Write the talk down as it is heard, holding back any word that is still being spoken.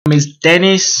is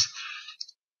Dennis,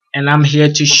 and I'm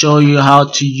here to show you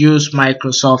how to use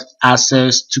Microsoft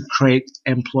Access to create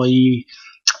employee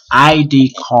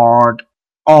ID card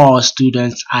or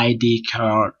student's ID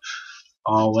card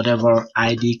or whatever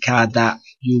ID card that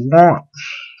you want.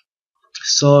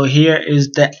 So here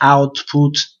is the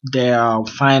output, the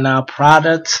final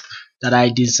product that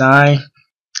I designed,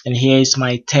 and here is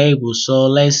my table. So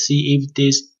let's see if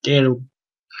this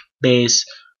database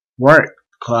work,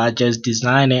 because I just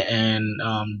designed it, and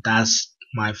that's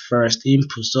my first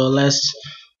input. So let's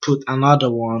put another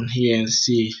one here and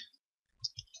see.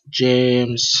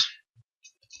 James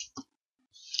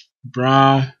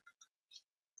Brown,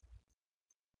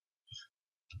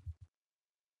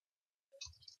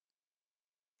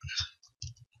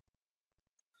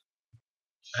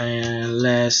 and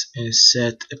let's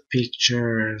insert a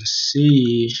picture and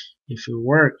see if it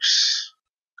works.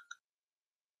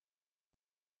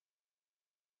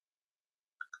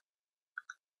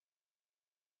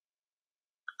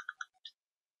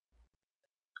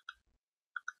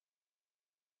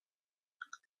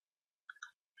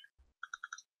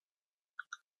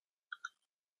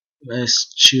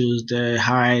 Let's choose the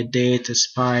hire date,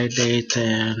 expire date,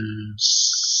 and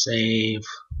save,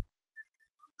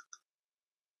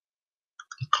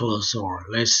 close or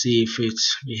let's see if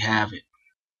we have it.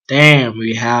 Damn,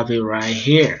 we have it right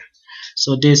here.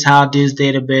 So this is how this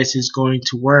database is going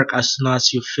to work. As soon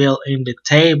as you fill in the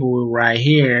table right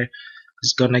here,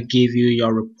 it's gonna give you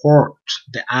your report,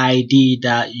 the ID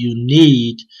that you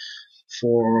need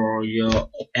for your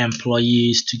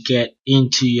employees to get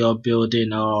into your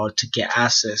building or to get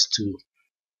access to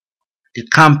the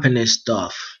company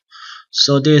stuff.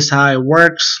 So this is how it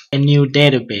works. A new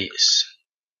database.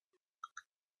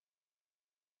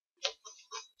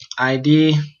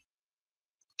 ID,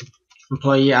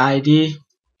 employee ID.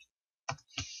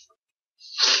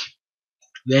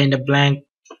 Then in the blank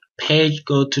page,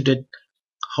 go to the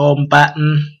home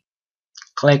button,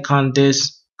 click on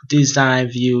this design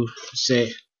view,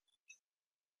 say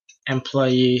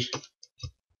employee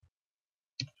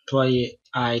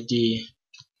ID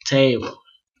table.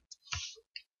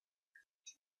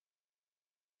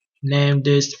 Name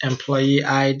this employee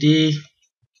ID,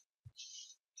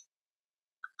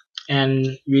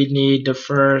 and we need the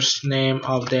first name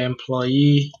of the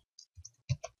employee,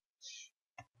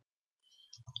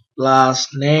 last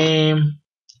name.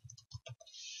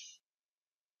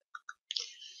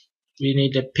 We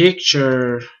need a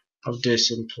picture of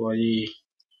this employee,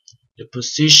 the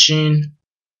position,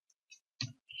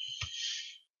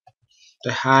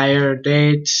 the hire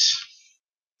date,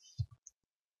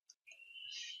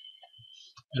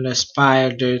 and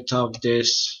expire date of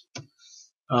this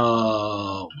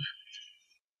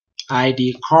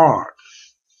ID card.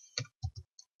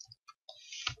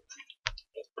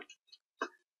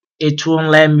 It won't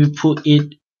let me put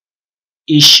it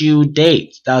issue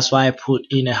date, that's why I put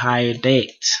in a higher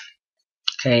date.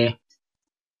 Okay,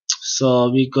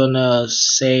 so we're gonna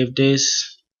save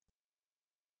this,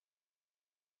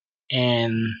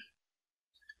 and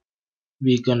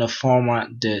we're gonna format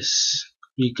this.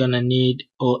 We're gonna need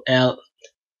OLE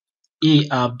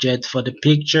object for the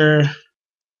picture.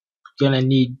 We're gonna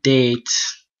need date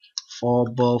for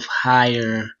both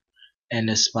hire and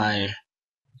expire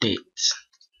date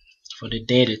for the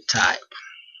data type.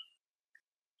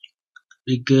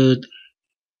 We good.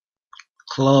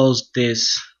 Close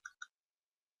this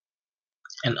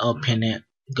and open it.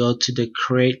 Go to the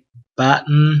create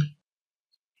button,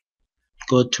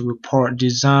 go to report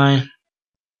design,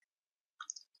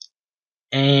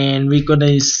 and we're gonna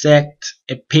insert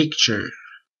a picture.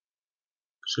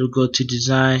 So go to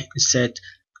design, insert.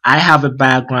 I have a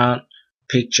background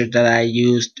picture that I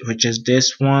used, which is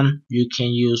this one. You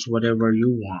can use whatever you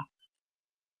want.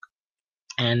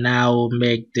 And now we'll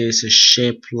make this a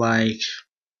shape like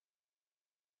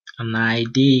an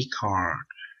ID card.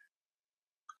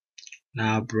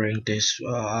 Now bring this,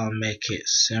 I'll make it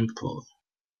simple.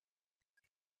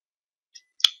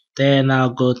 Then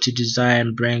I'll go to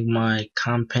design, bring my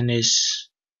company's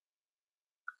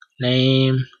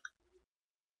name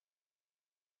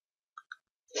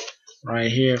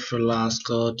right here for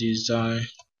Lasco Design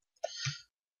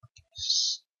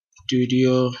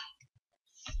Studio.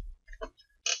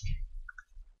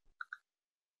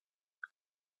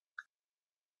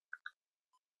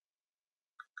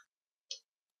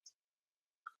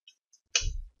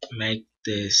 Make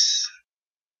this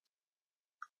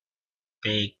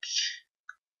big.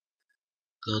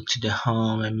 Go to the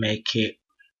home and make it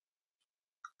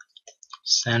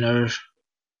center.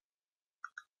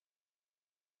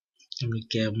 Let me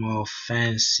get more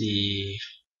fancy.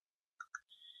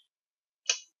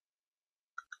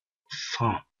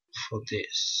 font for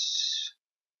this.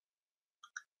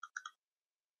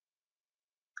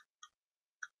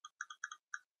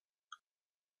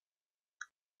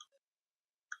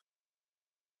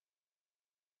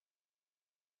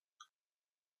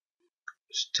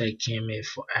 It's taking me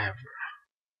forever.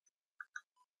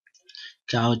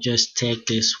 Okay, I'll just take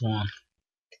this one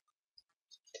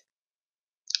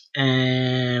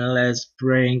and let's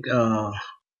bring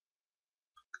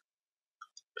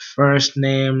first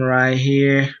name right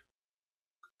here. As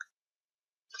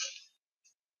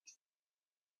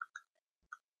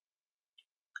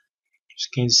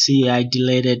you can see, I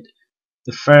deleted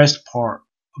the first part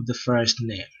of the first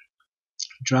name.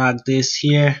 Drag this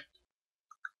here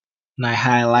and I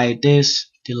highlight this,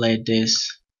 delete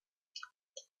this,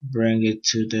 bring it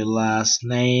to the last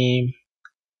name.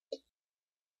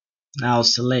 Now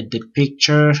select the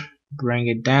picture, bring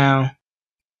it down,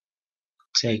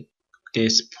 take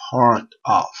this part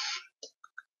off.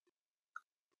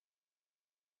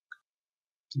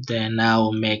 Then I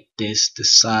will make this the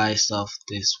size of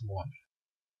this one.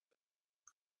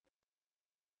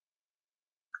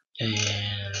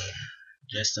 And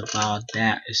just about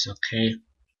that is okay.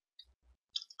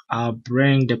 I'll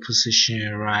bring the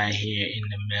position right here in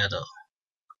the middle.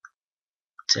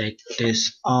 Take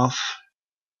this off.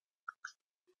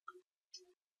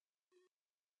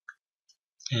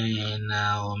 And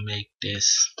I will make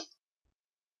this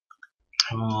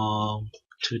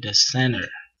to the center.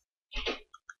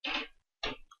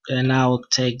 Then I will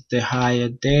take the higher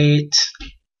date.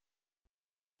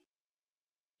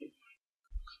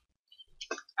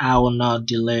 I will not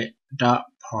delete that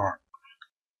part.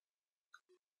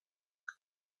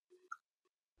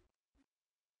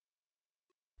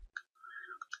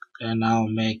 And I'll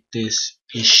make this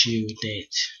issue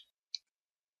date.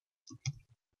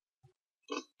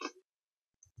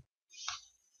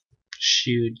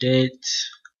 Issue date.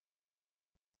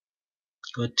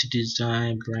 Go to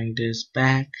design, bring this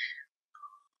back.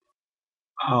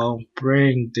 I'll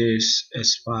bring this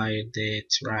expire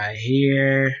date right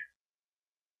here.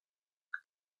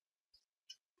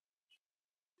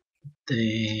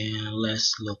 Then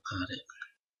let's look at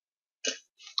it.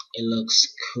 It looks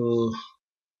cool.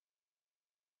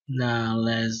 Now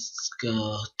let's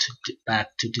go back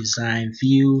to design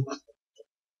view.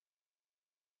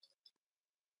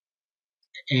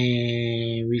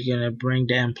 And we're gonna bring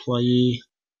the employee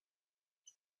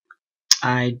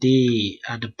ID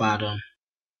at the bottom.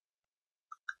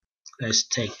 Let's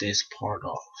take this part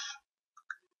off.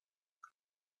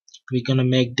 We're gonna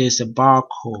make this a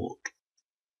barcode.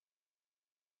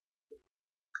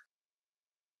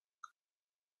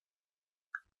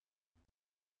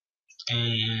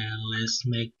 And let's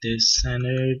make this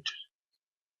centered.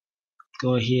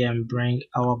 Go here and bring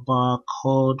our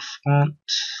barcode font.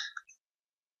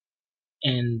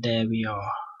 And there we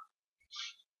are.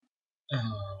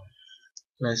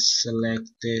 Let's select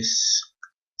this,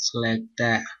 select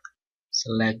that,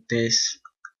 select this,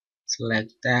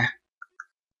 select that,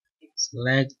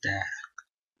 select that.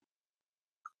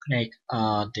 Make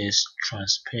all this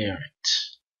transparent.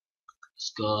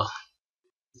 Let's go.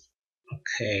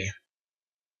 Okay,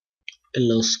 it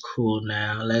looks cool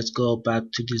now. Let's go back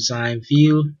to design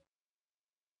view.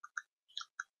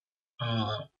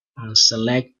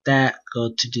 Select that,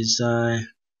 go to design,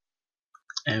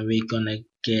 and we're gonna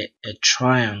get a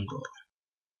triangle.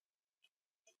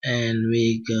 And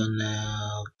we're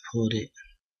gonna put it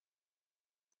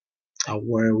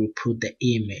where we put the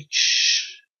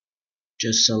image.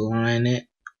 Just align it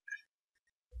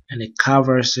and it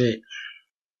covers it.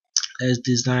 Let's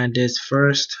design this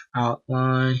first.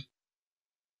 Outline.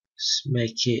 Let's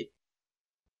make it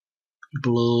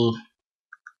blue.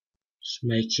 Let's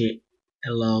make it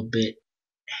a little bit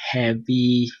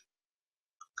heavy.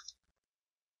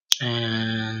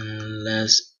 And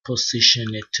let's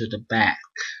position it to the back.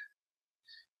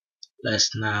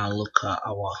 Let's now look at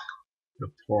our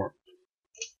report.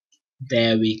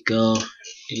 There we go.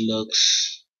 It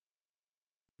looks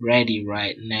ready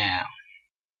right now.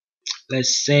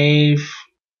 Let's save.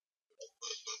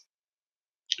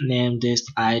 Name this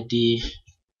ID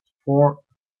port.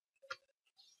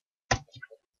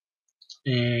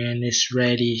 And it's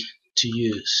ready to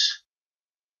use.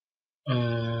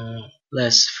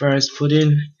 Let's first put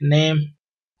in name,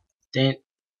 then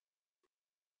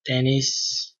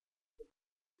Dennis.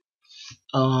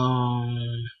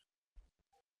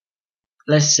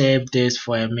 Let's save this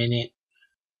for a minute.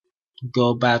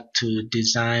 Go back to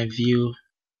design view,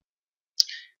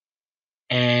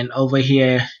 and over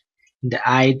here in the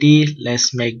ID,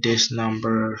 let's make this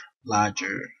number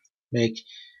larger. Make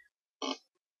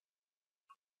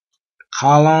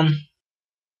column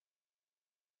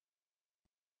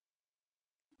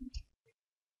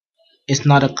It's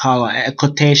not a colon, a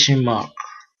quotation mark.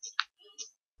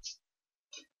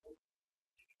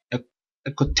 A,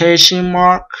 a quotation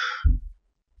mark.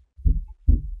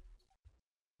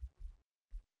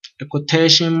 A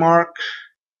quotation mark.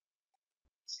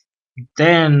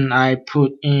 Then I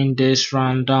put in this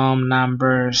random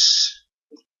numbers,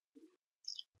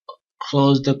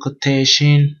 close the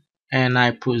quotation, and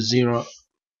I put 0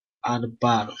 at the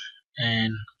bottom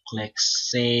and click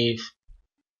save.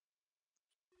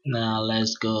 Now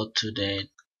let's go to the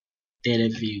data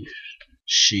view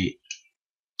sheet.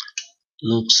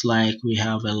 Looks like we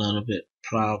have a little bit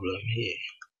problem here.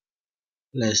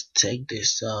 Let's take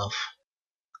this off.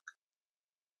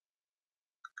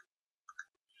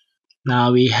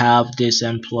 Now we have this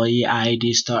employee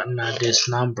ID starting at this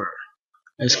number.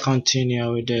 Let's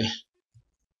continue with the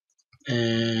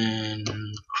and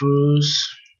cruise,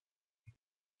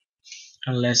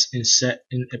 and let's insert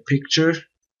in a picture.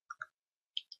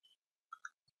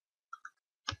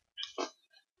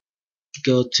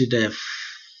 Go to the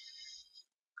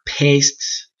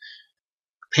paste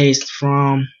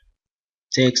from,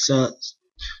 takes us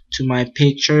to my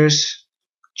pictures,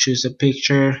 choose a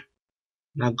picture.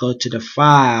 Now go to the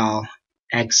file,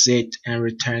 exit, and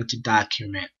return to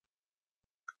document.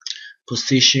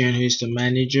 Position, here's the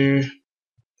manager,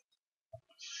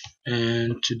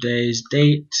 and today's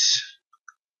date,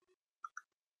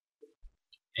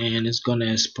 and it's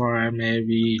gonna expire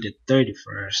maybe the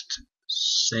 31st.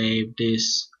 Save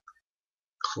this,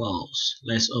 close.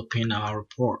 Let's open our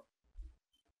report.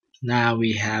 Now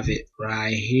we have it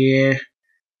right here,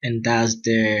 and that's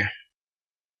the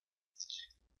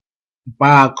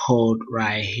barcode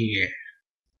right here.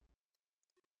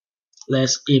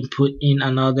 Let's input in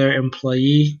another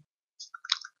employee.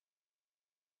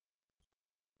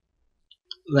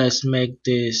 Let's make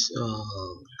this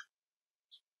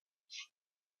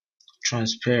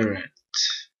transparent.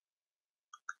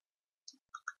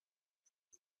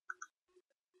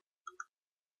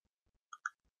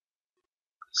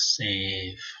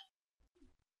 Save,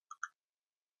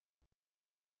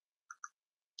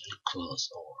 close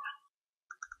over.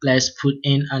 Let's put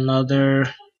in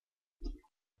another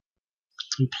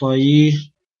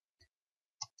employee.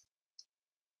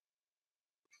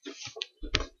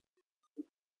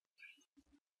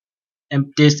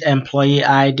 And this employee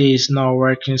ID is not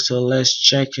working, so let's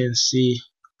check and see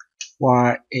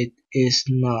why it is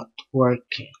not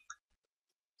working.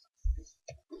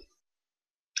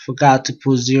 Forgot to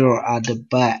put 0 at the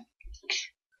back.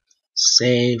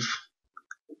 Save,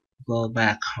 go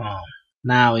back home.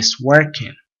 Now it's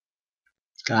working,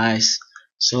 guys.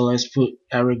 So let's put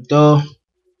Eric Doe.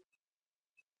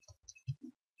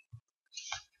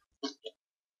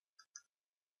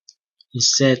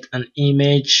 Set an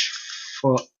image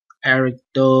for Eric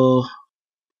Doe,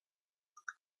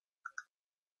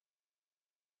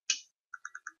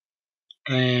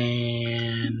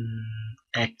 and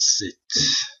exit.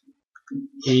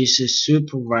 He's a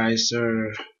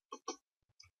supervisor,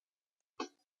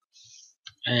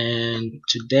 and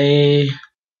today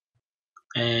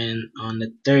and on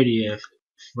the 31st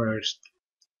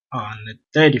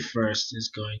is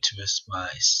going to expire.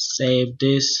 Save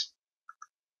this,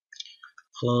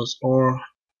 close, or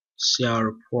see our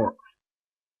report.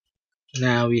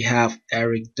 Now we have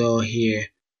Eric Doe here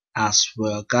as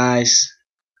well, guys.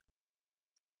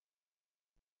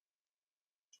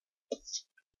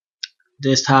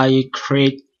 This is how you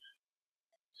create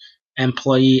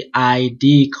employee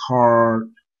ID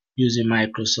card using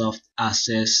Microsoft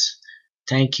Access.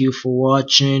 Thank you for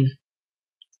watching,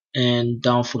 and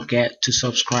don't forget to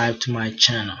subscribe to my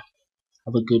channel.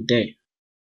 Have a good day.